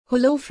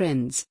Hello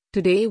friends,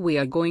 today we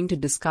are going to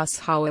discuss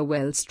how a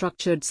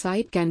well-structured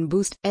site can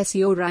boost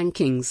SEO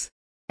rankings.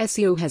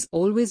 SEO has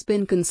always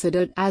been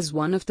considered as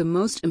one of the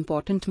most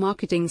important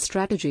marketing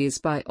strategies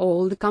by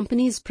all the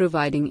companies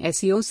providing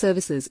SEO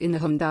services in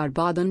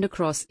Ahmedabad and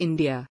across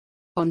India.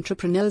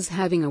 Entrepreneurs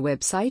having a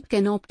website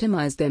can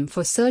optimize them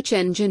for search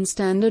engine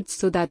standards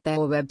so that their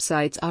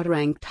websites are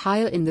ranked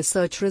higher in the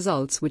search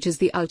results, which is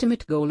the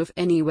ultimate goal of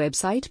any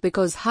website,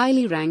 because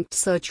highly ranked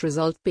search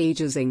result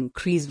pages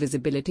increase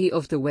visibility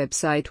of the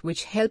website,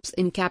 which helps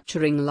in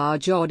capturing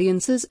large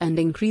audiences and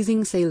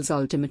increasing sales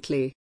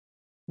ultimately.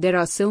 There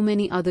are so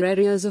many other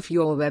areas of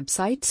your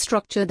website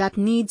structure that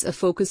needs a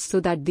focus so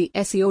that the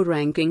SEO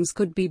rankings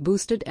could be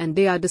boosted, and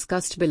they are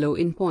discussed below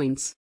in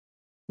points.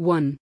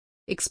 1.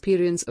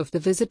 Experience of the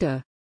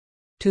visitor.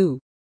 2.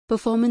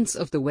 Performance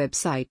of the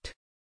website.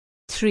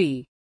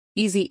 3.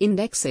 Easy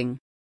indexing.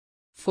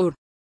 4.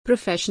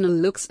 Professional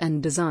looks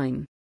and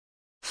design.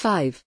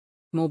 5.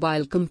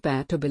 Mobile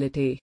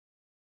compatibility.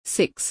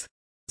 6.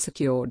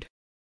 Secured.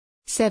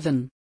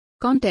 7.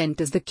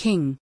 Content is the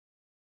king.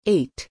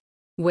 8.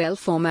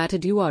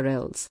 Well-formatted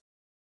URLs.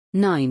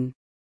 9.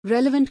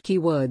 Relevant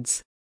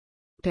keywords.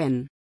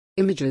 10.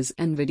 Images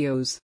and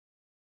videos.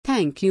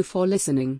 Thank you for listening.